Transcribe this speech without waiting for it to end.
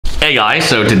Hey guys,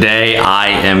 so today I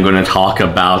am going to talk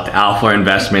about the Alpha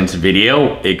Investments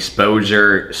video,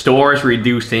 exposure, stores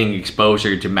reducing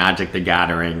exposure to Magic the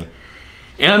Gathering.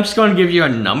 And I'm just going to give you a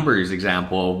numbers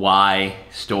example of why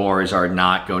stores are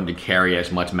not going to carry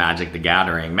as much Magic the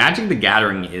Gathering. Magic the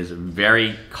Gathering is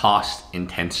very cost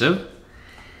intensive.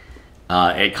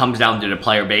 It comes down to the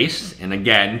player base. And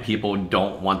again, people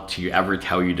don't want to ever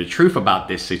tell you the truth about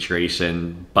this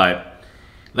situation, but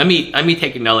let me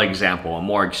take another example, a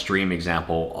more extreme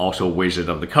example, also Wizard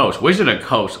of the Coast. Wizard of the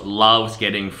Coast loves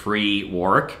getting free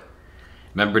work.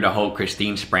 Remember the whole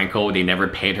Christine Sprinkle? They never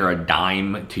paid her a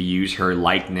dime to use her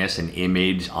likeness and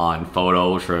image on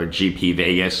photos for GP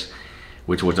Vegas,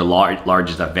 which was the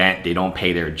largest event. They don't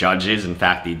pay their judges. In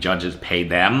fact, the judges pay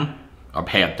them or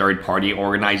pay a third-party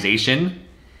organization.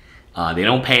 They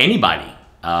don't pay anybody.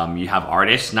 You have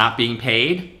artists not being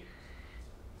paid,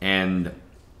 and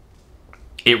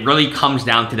it really comes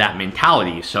down to that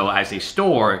mentality. So as a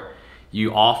store,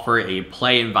 you offer a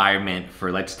play environment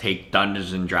for, let's take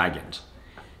Dungeons and Dragons.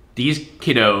 These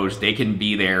kiddos, they can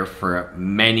be there for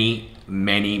many,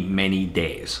 many, many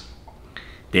days.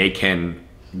 They can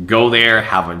go there,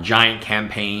 have a giant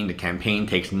campaign. The campaign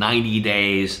takes 90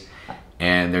 days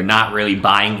and they're not really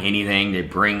buying anything. They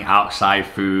bring outside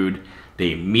food.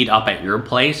 They meet up at your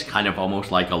place, kind of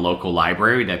almost like a local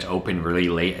library that's open really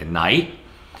late at night.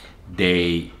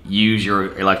 They use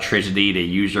your electricity, they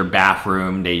use your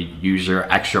bathroom, they use your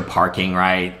extra parking,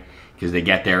 right? Because they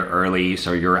get there early,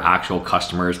 so your actual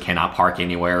customers cannot park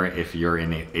anywhere if you're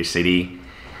in a city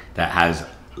that has,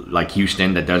 like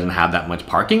Houston, that doesn't have that much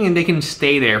parking, and they can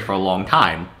stay there for a long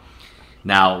time.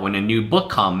 Now, when a new book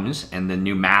comes and the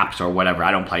new maps or whatever,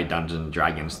 I don't play Dungeons and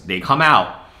Dragons, they come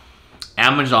out,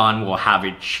 Amazon will have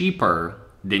it cheaper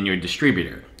than your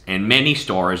distributor. In many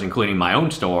stores, including my own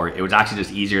store, it was actually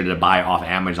just easier to buy off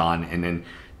Amazon and then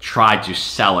try to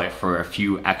sell it for a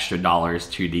few extra dollars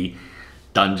to the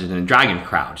Dungeons and Dragons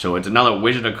crowd. So it's another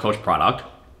Wizard of the Coast product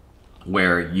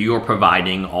where you are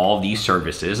providing all these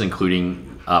services,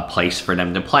 including a place for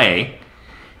them to play.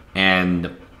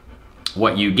 And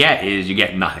what you get is you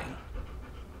get nothing,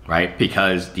 right?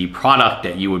 Because the product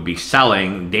that you would be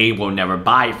selling, they will never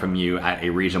buy from you at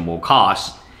a reasonable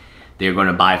cost. They're going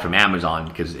to buy from Amazon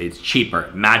because it's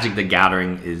cheaper. Magic the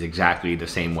Gathering is exactly the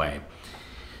same way.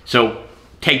 So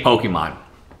take Pokemon.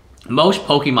 Most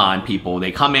Pokemon people,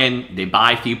 they come in, they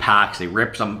buy a few packs, they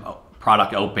rip some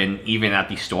product open, even at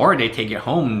the store. They take it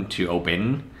home to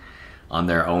open on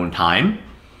their own time,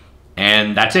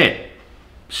 and that's it.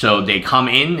 So they come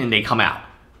in and they come out.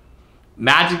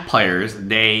 Magic players,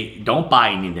 they don't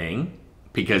buy anything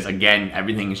because, again,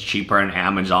 everything is cheaper on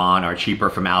Amazon or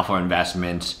cheaper from Alpha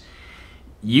Investments.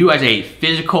 You as a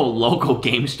physical local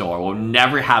game store will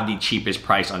never have the cheapest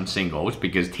price on singles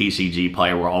because TCG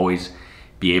player will always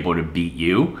be able to beat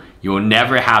you. You will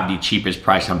never have the cheapest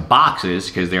price on boxes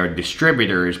because there are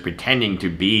distributors pretending to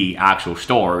be actual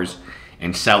stores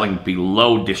and selling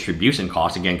below distribution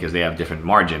costs, again, because they have different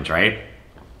margins, right?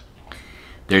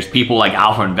 There's people like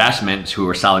Alpha Investments who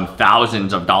are selling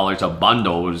thousands of dollars of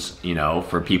bundles, you know,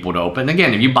 for people to open.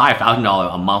 Again, if you buy a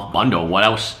 $1,000 a month bundle, what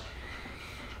else?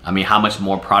 I mean, how much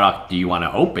more product do you want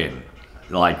to open,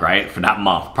 like, right, for that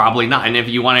month? Probably not. And if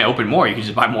you want to open more, you can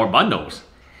just buy more bundles.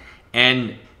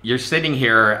 And you're sitting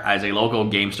here as a local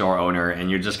game store owner,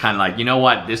 and you're just kind of like, you know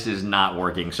what, this is not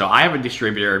working. So I have a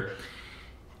distributor.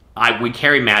 We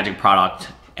carry Magic product,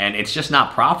 and it's just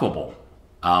not profitable.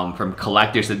 From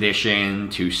collector's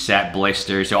edition to set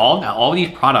blisters, so all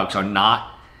these products are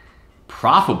not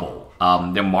profitable.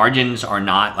 Their margins are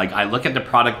not, like, I look at the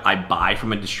product I buy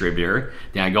from a distributor,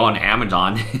 then I go on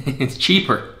Amazon, it's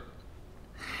cheaper.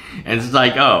 And it's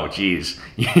like, oh, geez,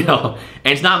 you know,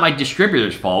 and it's not my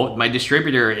distributor's fault. My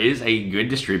distributor is a good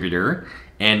distributor.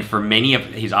 And for many of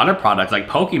his other products, like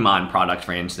Pokemon products,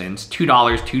 for instance,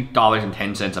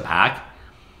 $2.10 a pack.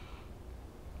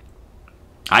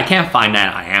 I can't find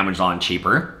that on Amazon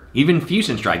cheaper. Even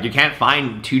Fusion Strike, you can't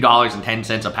find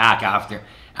 $2.10 a pack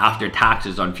after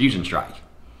taxes on Fusion Strike.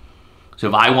 So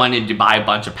if I wanted to buy a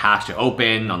bunch of packs to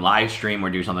open on live stream or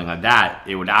do something like that,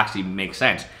 it would actually make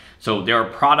sense. So there are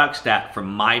products that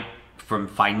from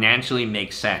financially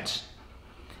make sense,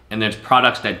 and there's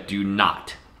products that do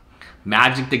not.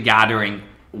 Magic the Gathering,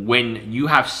 when you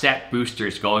have set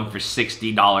boosters going for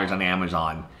 $60 on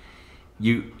Amazon,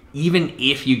 even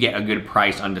if you get a good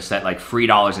price on the set, like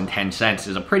 $3.10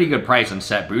 is a pretty good price on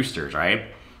set boosters, right?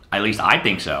 At least I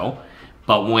think so.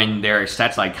 But when there are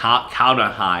sets like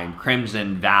Kaldheim,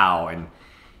 Crimson Vow, and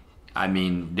I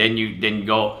mean, then you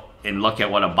go and look at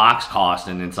what a box costs,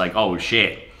 and it's like, oh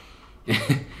shit,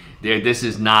 this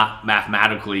is not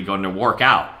mathematically going to work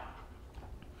out.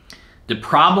 The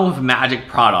problem with Magic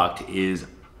product is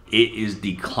it is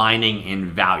declining in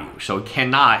value. So it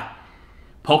cannot,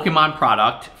 Pokemon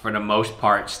product for the most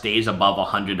part stays above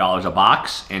 $100 a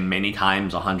box, and many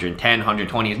times 110,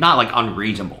 120 is not like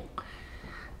unreasonable.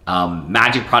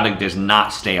 Magic product does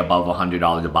not stay above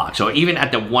 $100 a box. So even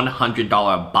at the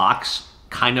 $100 box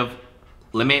kind of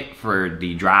limit for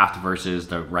the draft versus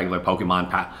the regular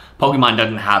Pokemon, Pokemon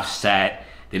doesn't have set,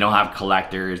 they don't have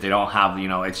collectors, they don't have, you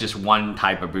know, it's just one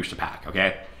type of booster pack,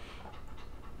 okay?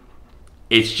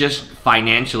 It's just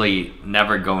financially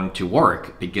never going to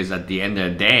work, because at the end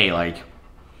of the day, like,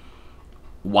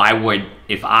 why would,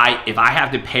 if I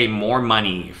have to pay more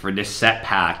money for this set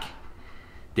pack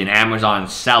than Amazon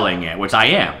selling it, which I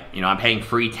am, you know, I'm paying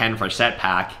free 10 for a set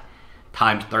pack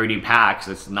times 30 packs,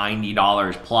 that's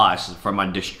 $90 plus from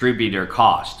a distributor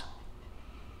cost.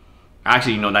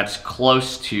 Actually, you know, that's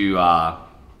close to, I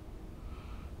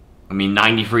mean,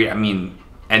 90 free, I mean,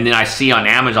 and then I see on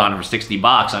Amazon for 60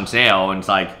 bucks on sale, and it's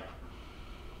like,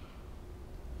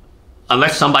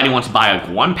 unless somebody wants to buy like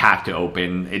one pack to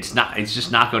open, it's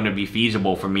just not going to be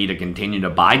feasible for me to continue to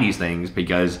buy these things,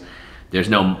 because there's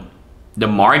no, the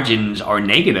margins are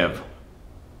negative.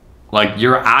 Like,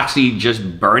 you're actually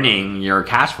just burning your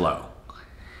cash flow.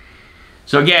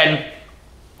 So again,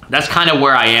 that's kind of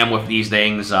where I am with these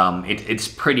things. It's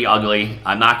pretty ugly.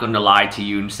 I'm not going to lie to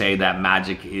you and say that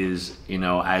Magic is, you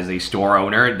know, as a store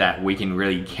owner, that we can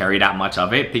really carry that much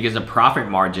of it, because the profit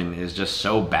margin is just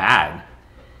so bad.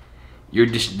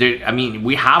 I mean,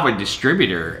 we have a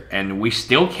distributor and we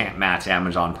still can't match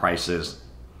Amazon prices.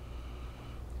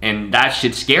 And that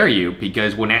should scare you,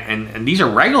 because when, and these are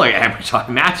regular Amazon,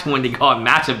 imagine when they go on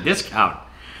massive discount.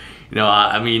 You know,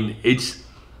 I mean,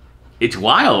 it's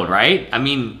wild, right? I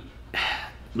mean,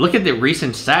 look at the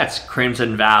recent sets,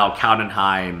 Crimson Vow,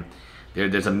 Kaudenheim,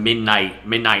 there's a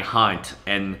Midnight Hunt,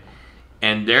 and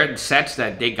they're sets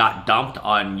that they got dumped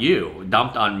on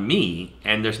me,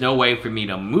 and there's no way for me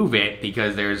to move it,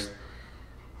 because there's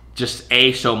just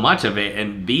A, so much of it,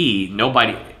 and B,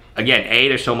 nobody, again, A,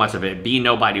 there's so much of it, B,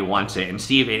 nobody wants it, and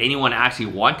C, if anyone actually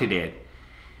wanted it,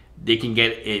 they can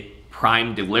get it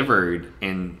prime delivered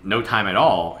in no time at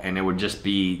all, and it would just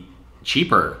be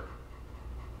cheaper.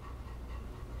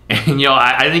 And, you know,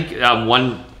 I think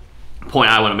one point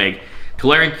I want to make,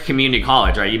 Tulare Community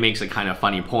College, right, he makes a kind of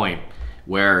funny point,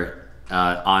 where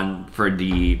for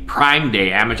the Prime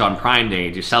Day, Amazon Prime Day,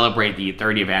 to celebrate the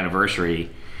 30th anniversary,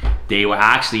 they were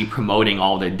actually promoting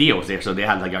all the deals there. So they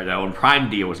had like their own Prime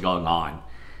deal was going on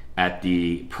at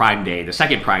the Prime Day, the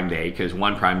second Prime Day, because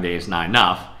one Prime Day is not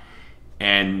enough.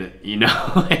 And, you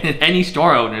know, any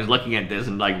store owner is looking at this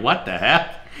and like, what the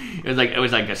heck? It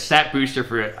was like a set booster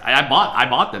for, I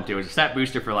bought them too. It was a set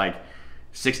booster for like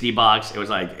 60 bucks. It was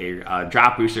like a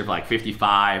draft booster for like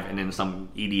 55, and then some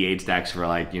EDH decks for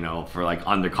like, you know, for like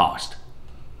under cost.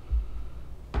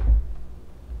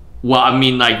 Well, I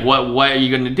mean, like, what are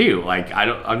you gonna do? Like, I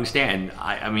don't understand.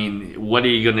 I mean, what are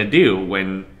you gonna do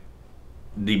when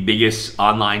the biggest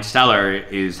online seller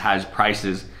has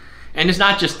prices? And it's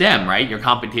not just them, right? Your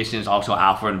competition is also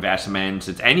Alpha Investments.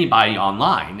 It's anybody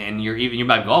online, and you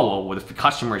might go, oh, well, if the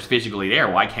customer is physically there,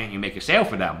 why can't you make a sale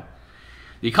for them?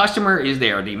 The customer is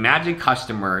there. The Magic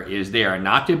customer is there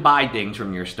not to buy things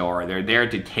from your store. They're there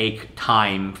to take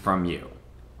time from you.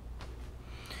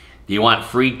 They want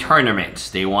free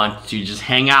tournaments. They want to just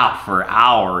hang out for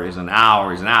hours and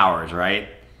hours and hours, right?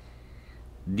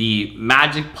 The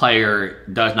Magic player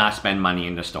does not spend money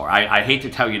in the store. I hate to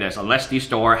tell you this, unless the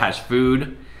store has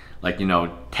food, like, you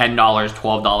know, $10, $12,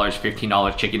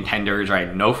 $15 chicken tenders,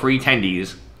 right? No free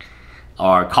tendies,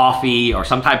 or coffee, or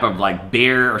some type of like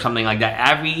beer or something like that.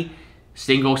 Every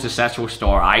single successful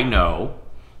store I know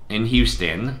in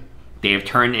Houston, they have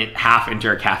turned it half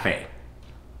into a cafe.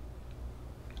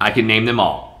 I can name them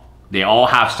all. They all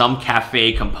have some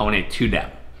cafe component to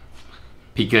them,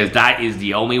 because that is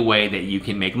the only way that you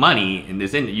can make money in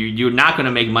this industry. You're not going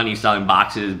to make money selling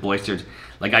boxes, blisters.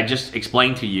 Like I just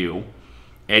explained to you,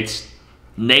 it's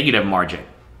negative margin,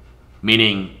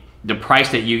 meaning the price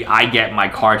that I get my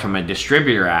cards from a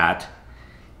distributor at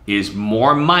is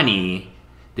more money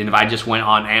than if I just went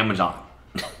on Amazon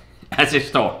as a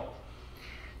store.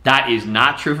 That is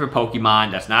not true for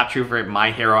Pokemon. That's not true for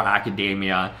My Hero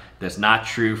Academia. That's not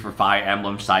true for Fire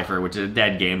Emblem Cipher, which is a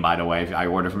dead game, by the way, if I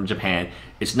order from Japan.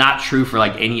 It's not true for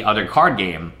like any other card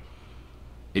game.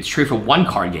 It's true for one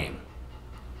card game.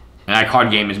 And that card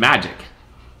game is Magic.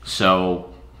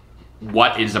 So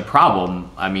what is the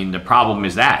problem? I mean, the problem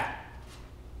is that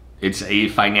it's a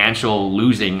financial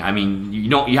losing. I mean,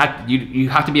 you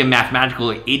have to be a mathematical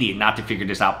idiot not to figure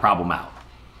this problem out.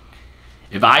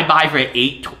 If I buy for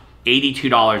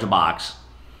 $82 a box,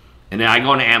 And then I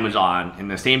go on Amazon, and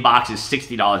the same box is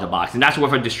 $60 a box. And that's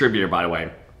with a distributor, by the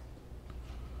way.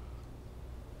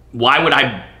 Why would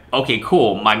I... Okay,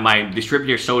 cool. My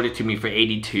distributor sold it to me for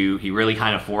 $82. He really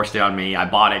kind of forced it on me. I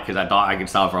bought it because I thought I could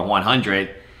sell it for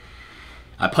 $100.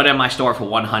 I put it in my store for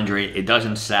 $100. It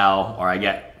doesn't sell, or I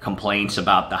get complaints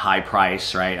about the high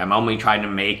price, right? I'm only trying to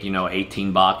make, you know,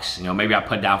 18 bucks. You know, maybe I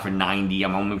put down for 90.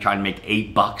 I'm only trying to make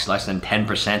 8 bucks, less than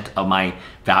 10% of my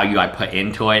value I put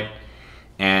into it.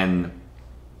 And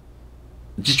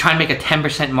just trying to make a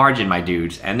 10% margin, my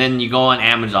dudes. And then you go on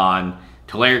Amazon,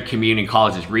 Tulare Community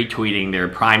College is retweeting their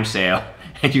Prime sale,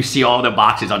 and you see all the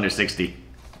boxes under 60.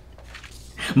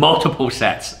 Multiple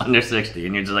sets under 60,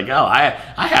 and you're just like, oh,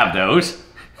 I have those.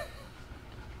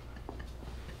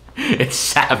 It's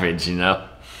savage, you know?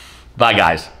 Bye,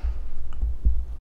 guys.